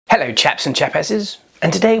Hello chaps and chapesses,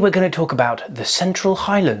 and today we're going to talk about the Central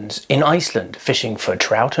Highlands in Iceland fishing for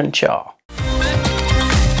trout and char.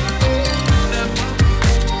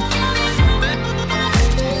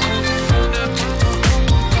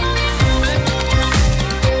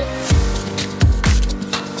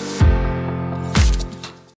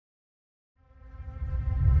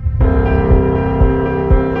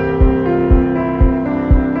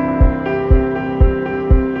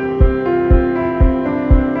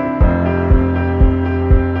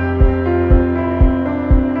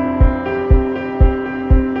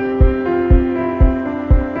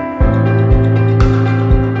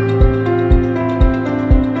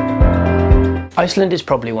 Iceland is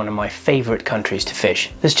probably one of my favourite countries to fish.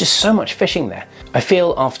 There's just so much fishing there. I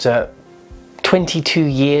feel after 22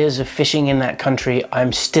 years of fishing in that country,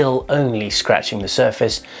 I'm still only scratching the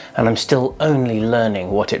surface and I'm still only learning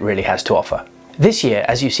what it really has to offer. This year,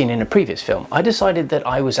 as you've seen in a previous film, I decided that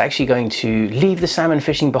I was actually going to leave the salmon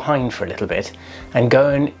fishing behind for a little bit and go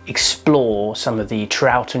and explore some of the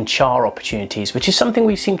trout and char opportunities, which is something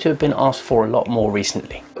we seem to have been asked for a lot more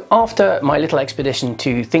recently. After my little expedition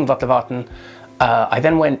to Thingvallavatn, I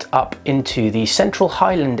then went up into the Central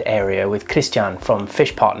Highland area with Christian from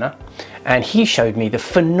Fish Partner, and he showed me the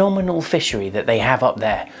phenomenal fishery that they have up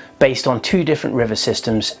there based on two different river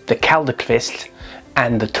systems, the Kaldakvisl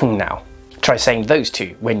and the Tungnaa. Try saying those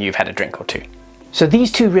two when you've had a drink or two. So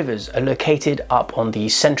these two rivers are located up on the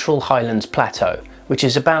Central Highlands Plateau, which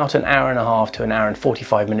is about an hour and a half to an hour and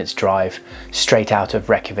 45 minutes drive straight out of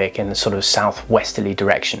Reykjavik in the sort of southwesterly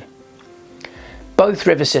direction. Both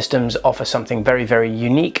river systems offer something very, very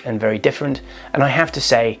unique and very different, and I have to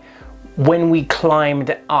say, when we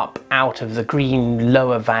climbed up out of the green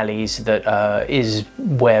lower valleys that is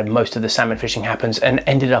where most of the salmon fishing happens and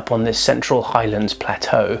ended up on this Central Highlands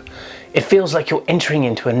Plateau, it feels like you're entering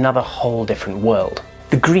into another whole different world.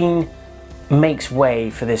 The green makes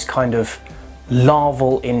way for this kind of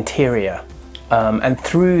larval interior, and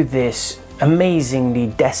through this amazingly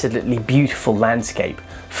desolately beautiful landscape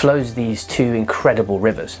flows these two incredible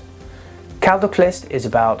rivers. Kaldakvisl is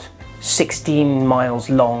about 16 miles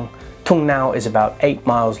long, Tungnaa is about 8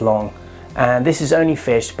 miles long, and this is only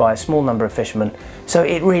fished by a small number of fishermen, so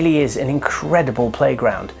it really is an incredible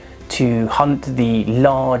playground to hunt the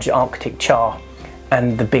large Arctic char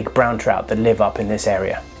and the big brown trout that live up in this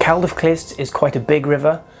area. Kaldakvisl is quite a big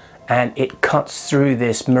river, and it cuts through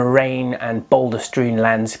this moraine and boulder-strewn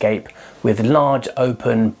landscape with large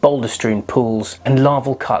open boulder-strewn pools and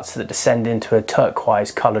larval cuts that descend into a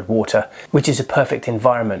turquoise coloured water, which is a perfect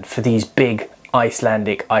environment for these big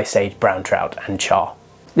Icelandic Ice Age brown trout and char.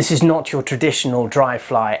 This is not your traditional dry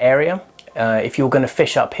fly area. If you're going to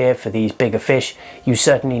fish up here for these bigger fish, you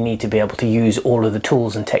certainly need to be able to use all of the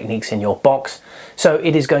tools and techniques in your box. So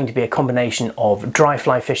it is going to be a combination of dry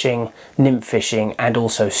fly fishing, nymph fishing, and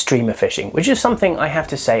also streamer fishing, which is something I have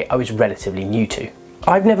to say I was relatively new to.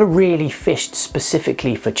 I've never really fished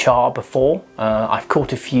specifically for char before. I've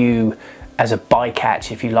caught a few as a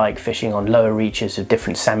bycatch, if you like, fishing on lower reaches of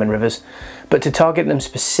different salmon rivers, but to target them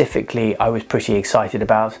specifically I was pretty excited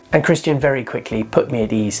about, and Christian very quickly put me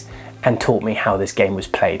at ease and taught me how this game was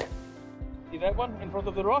played. See that one in front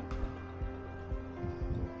of the rock?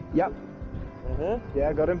 Yep. Yeah,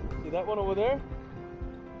 I got him. See that one over there?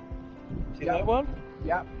 See Yep. that one?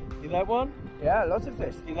 Yep. See that one? Yeah, lots of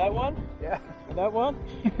fish. See that one? Yeah. See that one?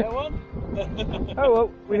 That one? Oh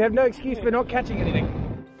well, we have no excuse for not catching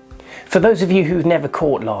anything. For those of you who've never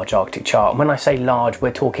caught large Arctic char, and when I say large,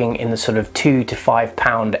 we're talking in the sort of 2 to 5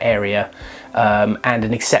 pound area, and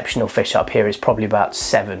an exceptional fish up here is probably about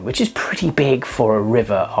 7, which is pretty big for a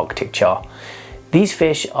river Arctic char. These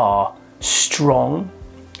fish are strong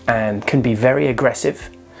and can be very aggressive,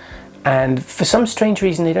 and for some strange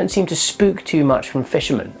reason they don't seem to spook too much from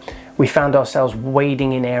fishermen. We found ourselves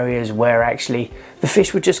wading in areas where actually the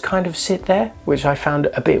fish would just kind of sit there, which I found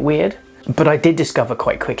a bit weird. But I did discover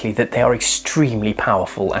quite quickly that they are extremely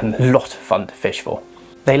powerful and a lot of fun to fish for.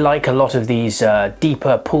 They like a lot of these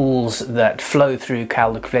deeper pools that flow through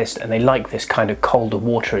Kaldakvisl, and they like this kind of colder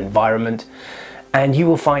water environment. And you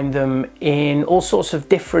will find them in all sorts of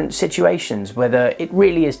different situations, whether it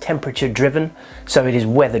really is temperature driven, so it is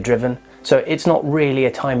weather driven. So it's not really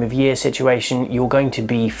a time of year situation. You're going to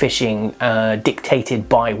be fishing dictated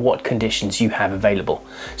by what conditions you have available.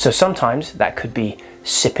 So sometimes that could be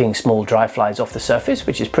sipping small dry flies off the surface,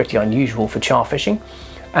 which is pretty unusual for char fishing.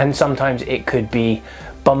 And sometimes it could be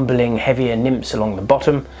bumbling heavier nymphs along the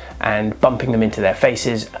bottom and bumping them into their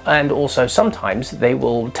faces. And also sometimes they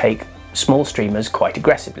will take small streamers quite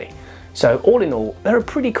aggressively. So all in all, they're a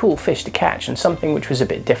pretty cool fish to catch and something which was a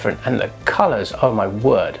bit different. And the colours, oh my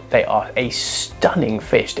word, they are a stunning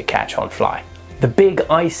fish to catch on fly. The big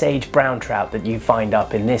Ice Age brown trout that you find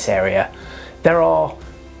up in this area, there are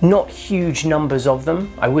not huge numbers of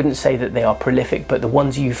them. I wouldn't say that they are prolific, but the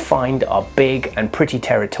ones you find are big and pretty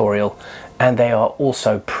territorial, and they are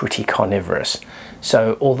also pretty carnivorous.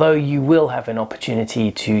 So although you will have an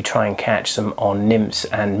opportunity to try and catch them on nymphs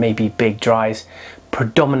and maybe big dries,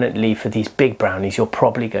 predominantly for these big brownies, you're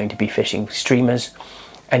probably going to be fishing streamers,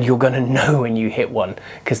 and you're going to know when you hit one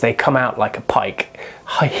because they come out like a pike,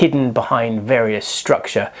 hidden behind various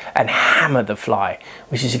structure, and hammer the fly,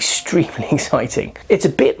 which is extremely exciting. It's a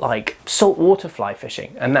bit like saltwater fly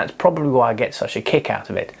fishing, and that's probably why I get such a kick out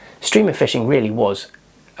of it. Streamer fishing really was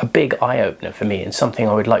a big eye-opener for me and something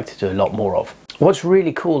I would like to do a lot more of. What's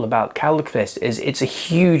really cool about Kaldakvisl is it's a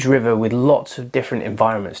huge river with lots of different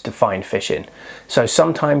environments to find fish in. So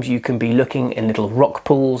sometimes you can be looking in little rock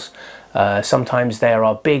pools, sometimes there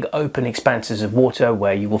are big open expanses of water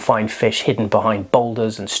where you will find fish hidden behind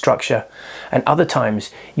boulders and structure, and other times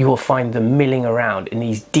you will find them milling around in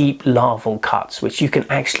these deep larval cuts which you can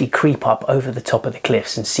actually creep up over the top of the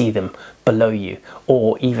cliffs and see them below you,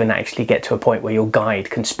 or even actually get to a point where your guide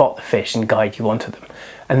can spot the fish and guide you onto them.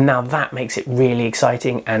 And now that makes it really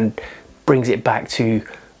exciting and brings it back to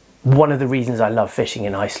one of the reasons I love fishing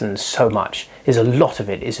in Iceland so much, is a lot of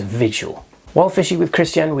it is visual. While fishing with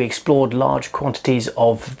Christian, we explored large quantities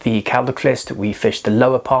of the Kaldakvisl. We fished the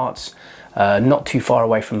lower parts, not too far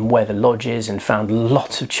away from where the lodge is, and found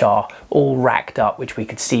lots of char all racked up, which we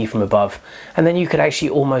could see from above. And then you could actually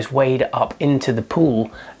almost wade up into the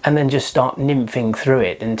pool and then just start nymphing through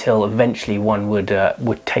it until eventually one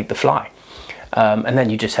would take the fly. And then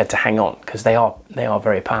you just had to hang on because they are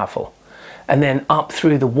very powerful. And then up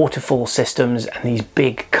through the waterfall systems and these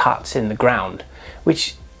big cuts in the ground,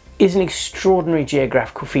 which is an extraordinary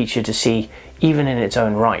geographical feature to see even in its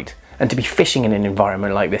own right. And to be fishing in an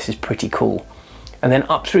environment like this is pretty cool. And then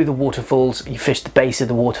up through the waterfalls, you fish the base of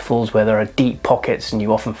the waterfalls where there are deep pockets and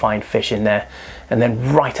you often find fish in there. And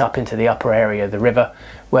then right up into the upper area of the river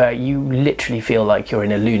where you literally feel like you're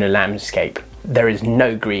in a lunar landscape. There is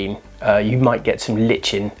no green, you might get some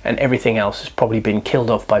lichen, and everything else has probably been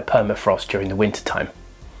killed off by permafrost during the winter time.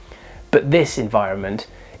 But this environment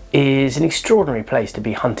is an extraordinary place to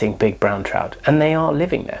be hunting big brown trout, and they are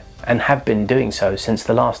living there and have been doing so since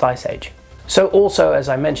the last ice age. So also, as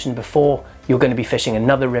I mentioned before, you're going to be fishing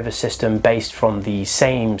another river system based from the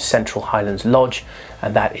same Central Highlands lodge,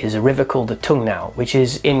 and that is a river called the Tungnaa, which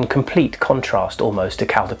is in complete contrast almost to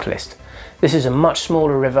Kaldakvisl. This is a much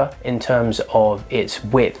smaller river in terms of its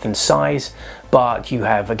width and size, but you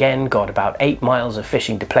have again got about 8 miles of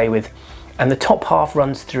fishing to play with, and the top half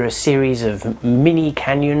runs through a series of mini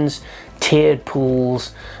canyons, tiered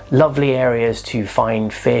pools, lovely areas to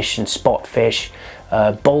find fish and spot fish,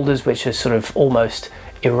 boulders which are sort of almost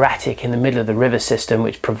erratic in the middle of the river system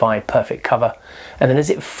which provide perfect cover. And then as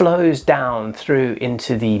it flows down through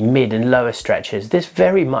into the mid and lower stretches, this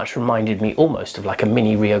very much reminded me almost of like a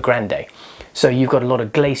mini Rio Grande. So you've got a lot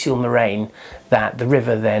of glacial moraine that the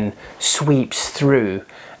river then sweeps through,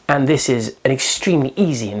 and this is an extremely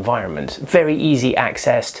easy environment, very easy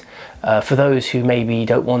accessed for those who maybe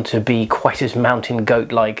don't want to be quite as mountain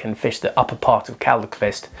goat-like and fish the upper part of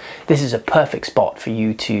Kaldakvisl. This is a perfect spot for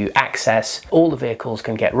you to access. All the vehicles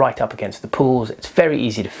can get right up against the pools. It's very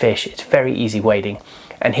easy to fish, it's very easy wading,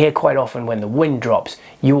 and here quite often when the wind drops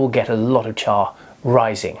you will get a lot of char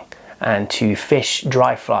rising. And to fish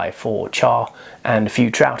dry fly for char and a few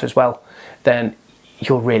trout as well, then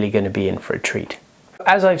you're really going to be in for a treat.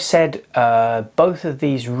 As I've said, both of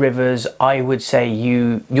these rivers, I would say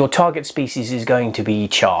your target species is going to be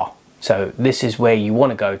char. So this is where you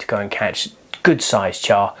want to go and catch good sized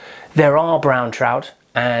char. There are brown trout,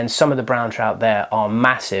 and some of the brown trout there are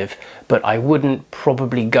massive, but I wouldn't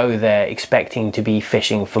probably go there expecting to be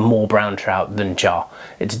fishing for more brown trout than char.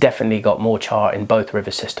 It's definitely got more char in both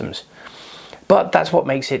river systems. But that's what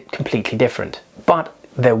makes it completely different. But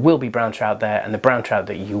there will be brown trout there, and the brown trout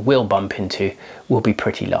that you will bump into will be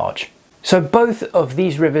pretty large. So both of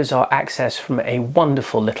these rivers are accessed from a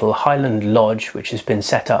wonderful little highland lodge which has been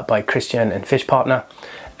set up by Christian and Fish Partner,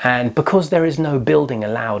 and because there is no building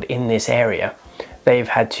allowed in this area, they've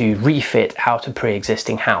had to refit out a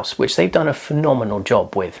pre-existing house, which they've done a phenomenal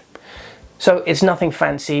job with. So it's nothing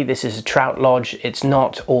fancy. This is a trout lodge. It's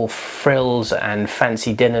not all frills and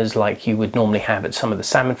fancy dinners like you would normally have at some of the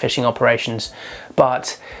salmon fishing operations,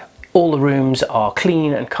 but All the rooms are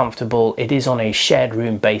clean and comfortable. It is on a shared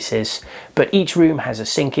room basis, but each room has a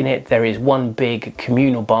sink in it. There is one big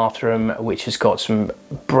communal bathroom which has got some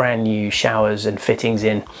brand new showers and fittings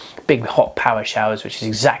in, big hot power showers, which is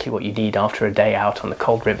exactly what you need after a day out on the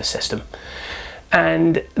cold river system.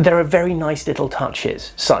 And there are very nice little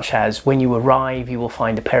touches, such as when you arrive you will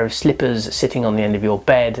find a pair of slippers sitting on the end of your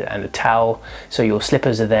bed and a towel, so your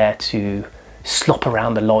slippers are there to slop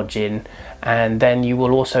around the lodge in. And then you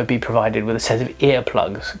will also be provided with a set of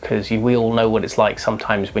earplugs, because we all know what it's like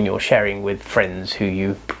sometimes when you're sharing with friends who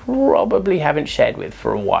you probably haven't shared with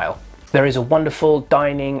for a while. There is a wonderful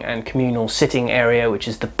dining and communal sitting area, which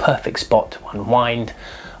is the perfect spot to unwind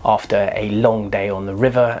after a long day on the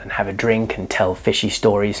river and have a drink and tell fishy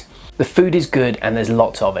stories. The food is good and there's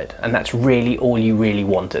lots of it, and that's really all you really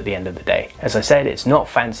want at the end of the day. As I said, it's not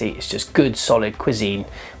fancy, it's just good solid cuisine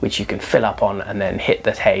which you can fill up on and then hit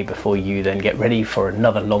the hay before you then get ready for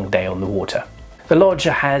another long day on the water. The lodge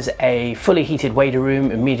has a fully heated wader room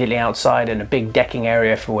immediately outside and a big decking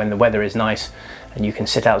area for when the weather is nice and you can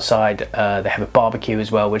sit outside. They have a barbecue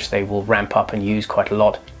as well, which they will ramp up and use quite a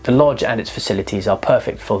lot. The lodge and its facilities are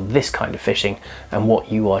perfect for this kind of fishing and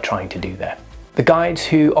what you are trying to do there. The guides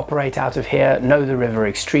who operate out of here know the river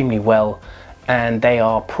extremely well, and they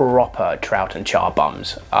are proper trout and char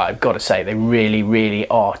bums. I've got to say, they really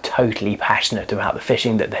are totally passionate about the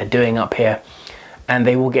fishing that they're doing up here, and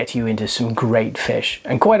they will get you into some great fish.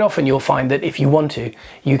 And quite often you'll find that if you want to,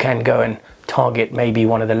 you can go and target maybe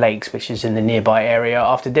one of the lakes which is in the nearby area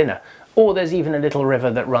after dinner. Or there's even a little river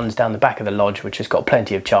that runs down the back of the lodge which has got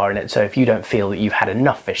plenty of char in it, so if you don't feel that you've had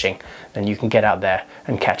enough fishing, then you can get out there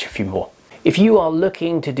and catch a few more. If you are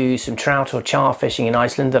looking to do some trout or char fishing in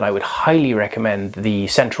Iceland, then I would highly recommend the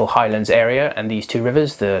Central Highlands area and these two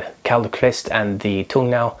rivers, the Kaldakvisl and the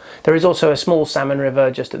Tungnaa. There is also a small salmon river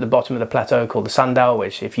just at the bottom of the plateau called the Sandal,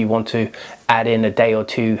 which if you want to add in a day or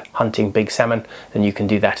two hunting big salmon, then you can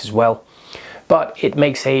do that as well. But it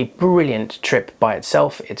makes a brilliant trip by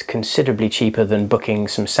itself. It's considerably cheaper than booking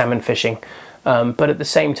some salmon fishing. But at the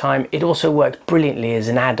same time, it also works brilliantly as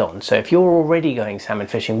an add-on. So if you're already going salmon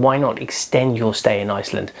fishing, why not extend your stay in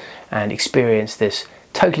Iceland and experience this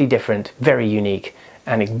totally different, very unique,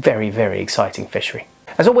 and a very exciting fishery.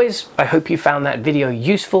 As always, I hope you found that video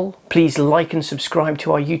useful. Please like and subscribe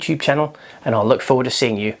to our YouTube channel, and I'll look forward to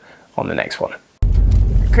seeing you on the next one.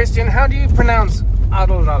 Christian, how do you pronounce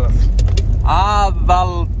Aardvark?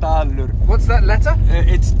 Aðaldalur. What's that letter?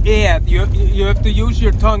 It's ed. You have to use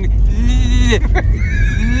your tongue.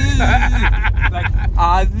 Like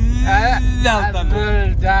Aðaldalur.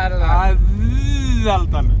 Aardvark.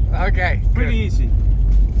 Aðaldalur. Okay. Pretty easy.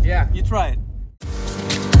 Yeah. You try it.